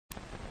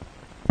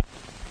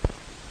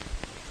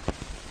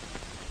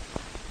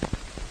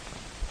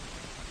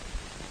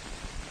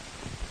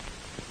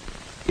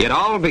It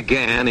all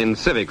began in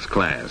civics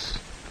class,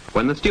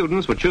 when the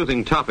students were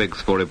choosing topics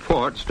for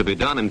reports to be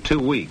done in 2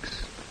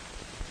 weeks.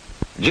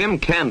 Jim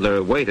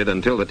Candler waited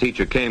until the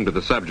teacher came to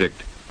the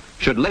subject,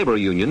 should labor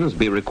unions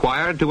be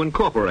required to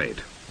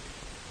incorporate?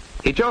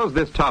 He chose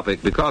this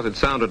topic because it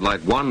sounded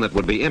like one that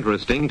would be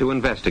interesting to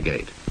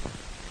investigate.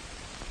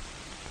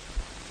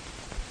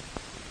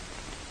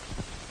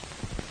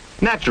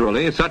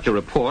 Naturally, such a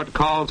report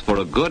calls for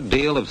a good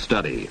deal of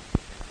study.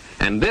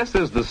 And this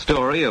is the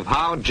story of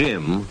how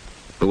Jim,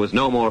 who was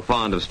no more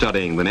fond of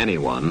studying than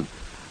anyone,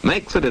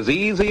 makes it as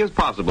easy as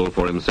possible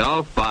for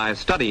himself by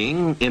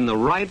studying in the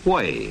right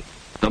way,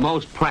 the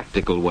most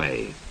practical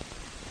way.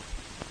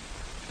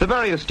 The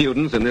various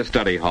students in this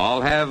study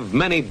hall have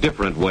many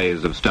different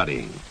ways of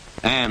studying,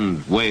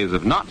 and ways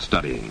of not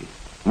studying,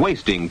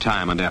 wasting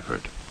time and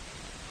effort.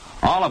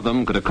 All of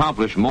them could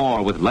accomplish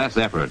more with less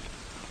effort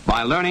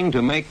by learning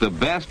to make the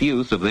best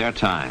use of their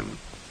time.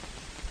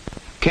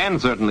 Ken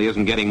certainly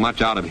isn't getting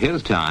much out of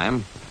his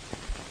time.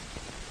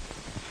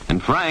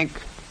 And Frank,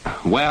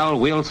 well,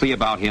 we'll see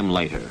about him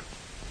later.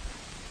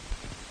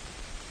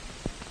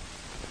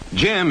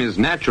 Jim is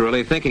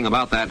naturally thinking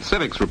about that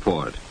civics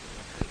report.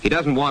 He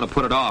doesn't want to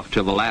put it off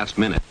till the last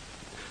minute.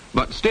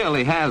 But still,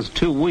 he has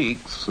 2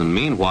 weeks, and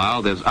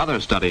meanwhile, there's other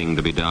studying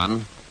to be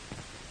done.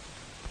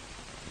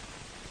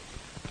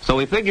 So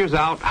he figures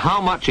out how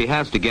much he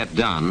has to get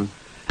done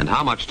and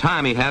how much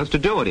time he has to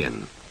do it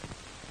in.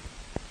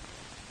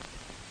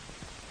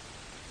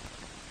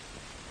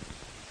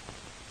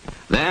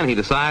 Then he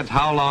decides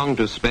how long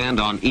to spend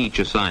on each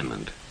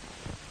assignment.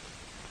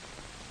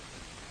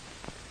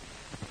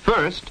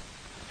 First,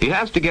 he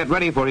has to get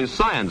ready for his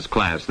science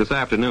class this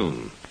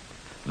afternoon.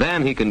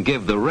 Then he can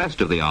give the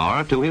rest of the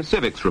hour to his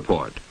civics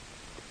report.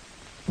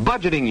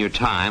 Budgeting your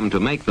time to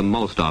make the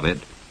most of it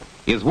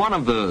is one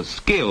of the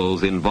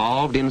skills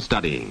involved in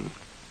studying.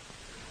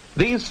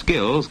 These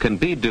skills can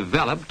be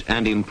developed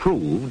and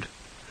improved,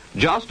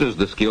 just as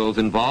the skills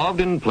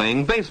involved in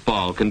playing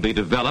baseball can be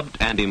developed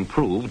and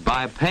improved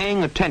by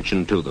paying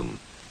attention to them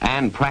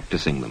and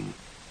practicing them.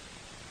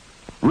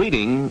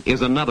 Reading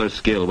is another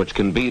skill which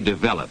can be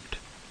developed.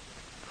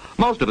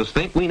 Most of us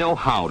think we know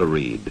how to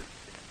read.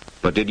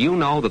 But did you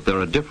know that there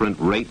are different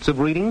rates of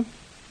reading?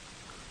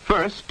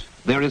 First,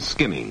 there is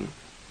skimming.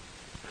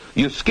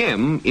 You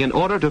skim in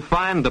order to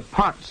find the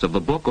parts of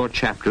the book or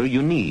chapter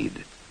you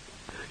need.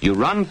 You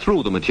run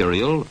through the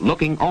material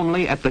looking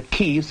only at the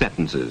key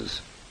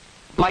sentences.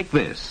 Like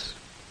this.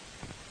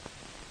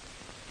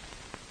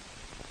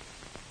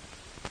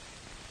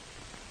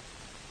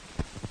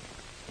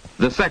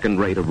 The second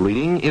rate of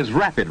reading is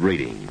rapid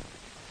reading.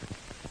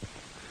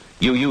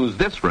 You use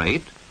this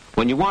rate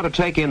when you want to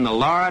take in the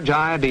large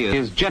idea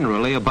is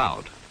generally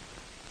about.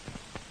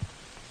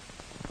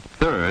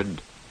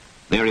 Third,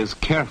 there is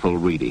careful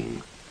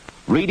reading.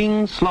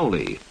 Reading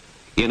slowly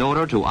in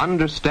order to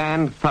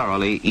understand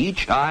thoroughly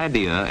each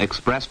idea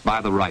expressed by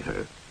the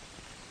writer.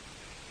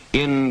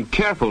 In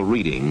careful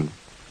reading,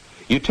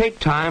 you take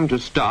time to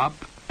stop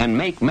and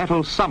make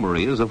mental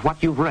summaries of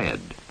what you've read.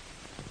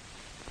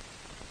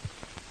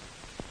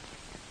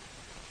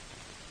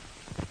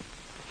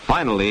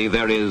 Finally,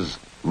 there is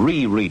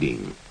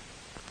rereading.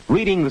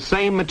 Reading the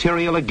same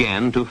material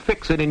again to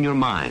fix it in your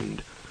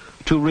mind,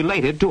 to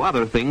relate it to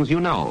other things you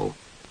know.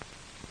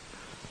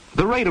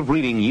 The rate of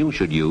reading you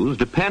should use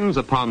depends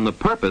upon the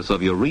purpose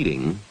of your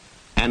reading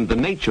and the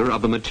nature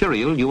of the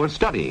material you are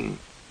studying.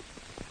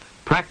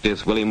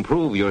 Practice will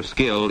improve your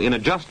skill in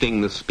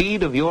adjusting the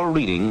speed of your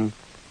reading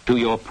to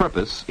your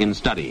purpose in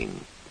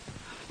studying.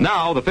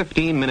 Now, the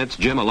 15 minutes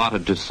Jim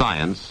allotted to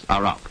science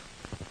are up.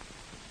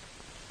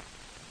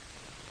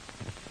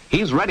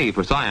 He's ready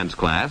for science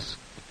class,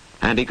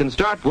 and he can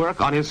start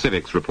work on his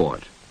civics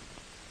report.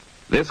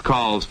 This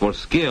calls for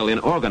skill in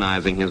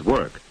organizing his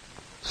work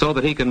so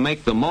that he can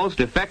make the most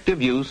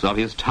effective use of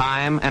his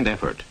time and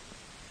effort.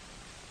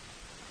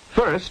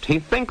 First, he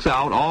thinks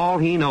out all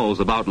he knows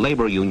about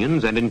labor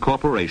unions and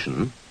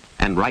incorporation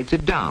and writes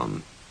it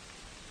down.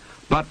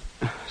 But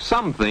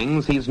some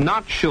things he's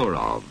not sure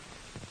of.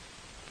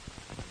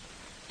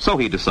 So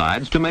he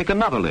decides to make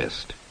another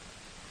list,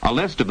 a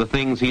list of the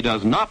things he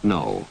does not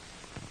know.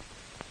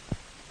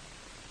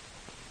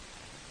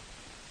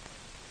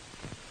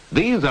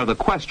 These are the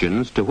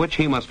questions to which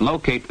he must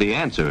locate the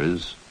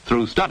answers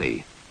through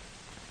study.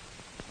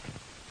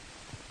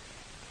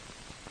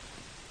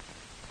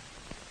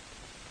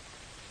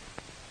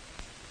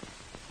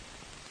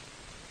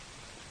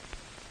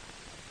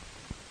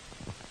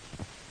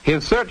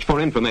 His search for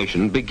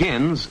information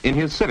begins in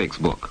his civics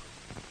book.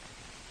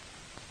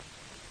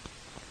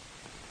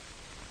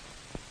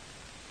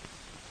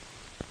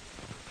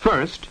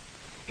 First,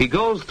 he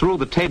goes through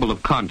the table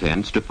of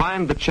contents to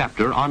find the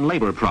chapter on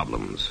labor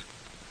problems.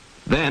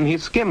 Then he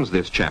skims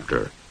this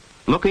chapter,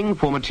 looking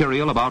for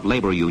material about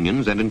labor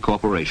unions and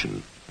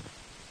incorporation.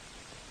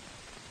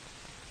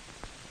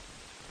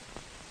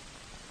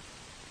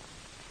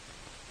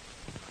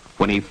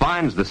 When he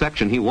finds the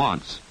section he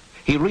wants,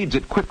 he reads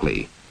it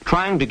quickly,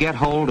 trying to get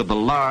hold of the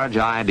large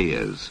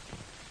ideas.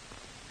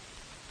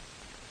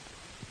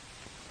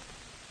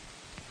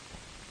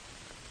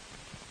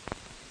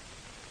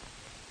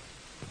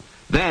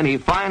 Then he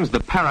finds the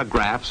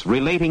paragraphs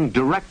relating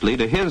directly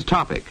to his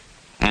topic,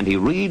 and he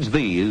reads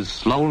these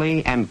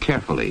slowly and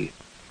carefully.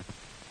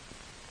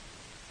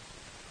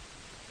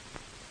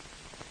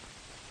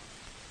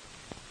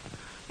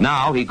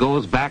 Now he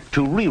goes back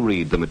to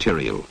reread the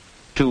material,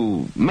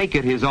 to make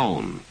it his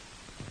own.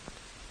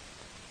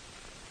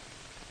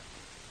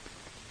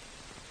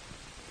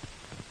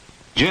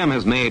 Jim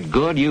has made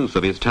good use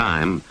of his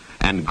time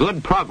and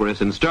good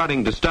progress in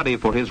starting to study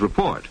for his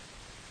report.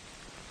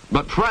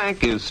 But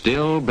Frank is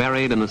still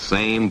buried in the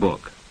same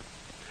book.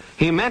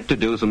 He meant to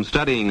do some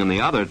studying in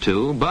the other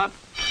two, but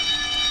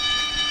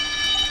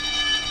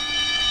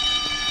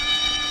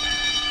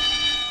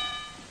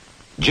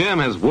Jim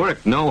has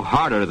worked no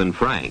harder than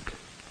Frank,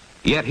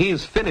 yet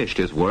he's finished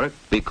his work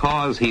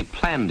because he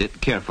planned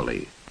it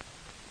carefully.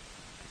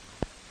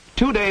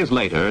 2 days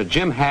later,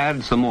 Jim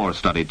had some more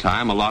study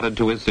time allotted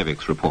to his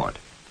civics report.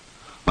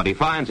 But he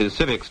finds his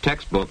civics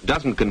textbook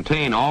doesn't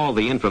contain all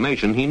the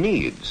information he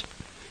needs.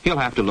 He'll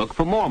have to look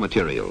for more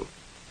material.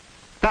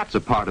 That's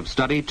a part of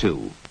study,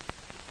 too.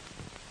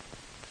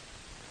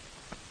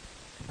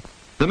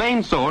 The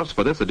main source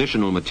for this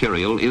additional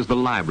material is the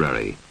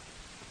library.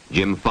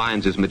 Jim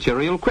finds his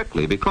material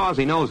quickly because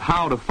he knows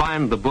how to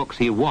find the books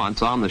he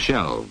wants on the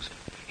shelves.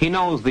 He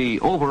knows the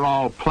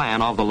overall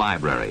plan of the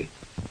library.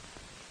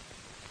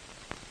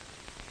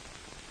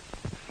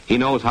 He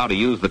knows how to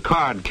use the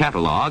card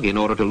catalog in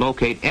order to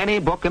locate any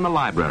book in the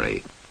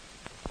library.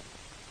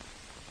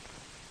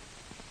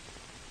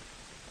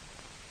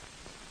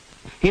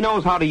 He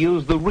knows how to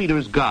use the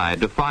reader's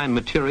guide to find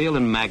material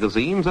in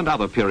magazines and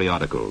other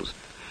periodicals,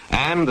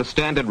 and the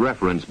standard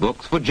reference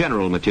books for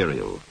general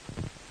material.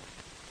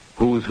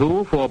 Who's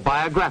Who for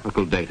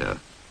biographical data,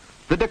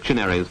 the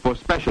dictionaries for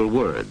special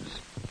words,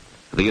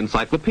 the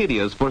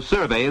encyclopedias for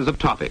surveys of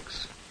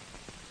topics.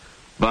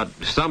 But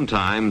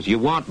sometimes you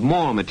want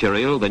more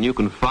material than you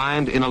can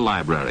find in a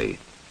library.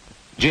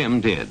 Jim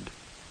did.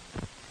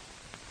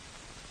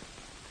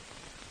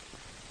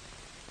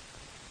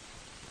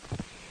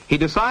 He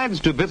decides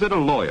to visit a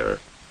lawyer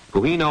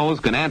who he knows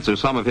can answer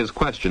some of his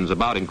questions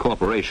about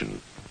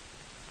incorporation.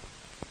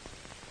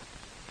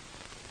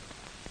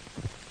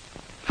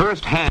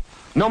 Firsthand,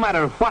 no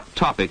matter what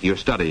topic you're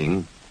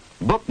studying,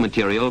 book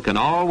material can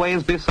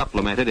always be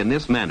supplemented in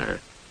this manner,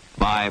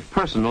 by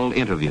personal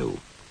interview,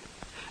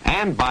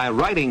 and by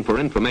writing for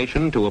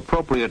information to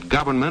appropriate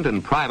government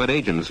and private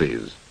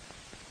agencies.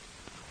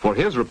 For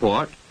his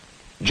report,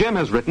 Jim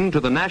has written to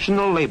the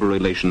National Labor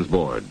Relations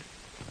Board.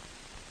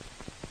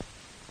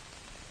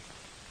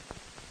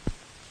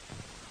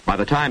 By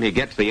the time he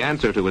gets the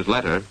answer to his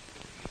letter,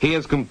 he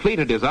has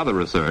completed his other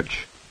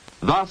research.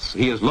 Thus,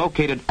 he has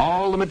located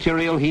all the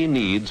material he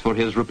needs for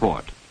his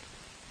report.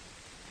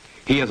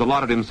 He has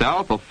allotted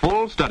himself a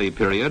full study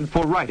period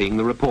for writing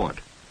the report,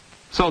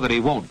 so that he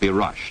won't be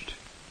rushed.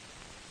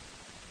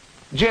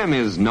 Jim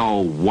is no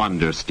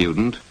wonder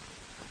student,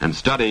 and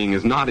studying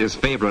is not his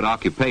favorite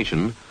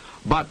occupation,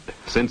 but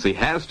since he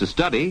has to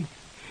study,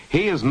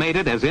 he has made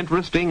it as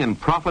interesting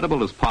and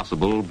profitable as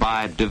possible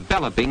by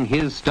developing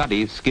his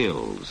study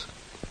skills.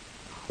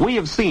 We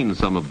have seen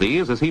some of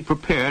these as he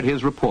prepared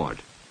his report.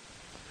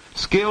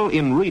 Skill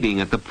in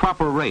reading at the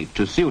proper rate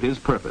to suit his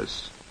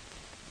purpose.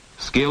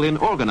 Skill in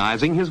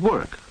organizing his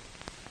work.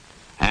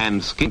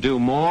 And skill to do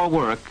more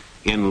work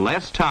in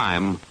less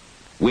time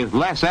with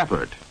less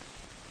effort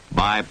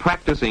by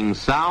practicing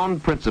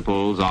sound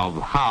principles of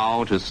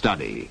how to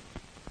study.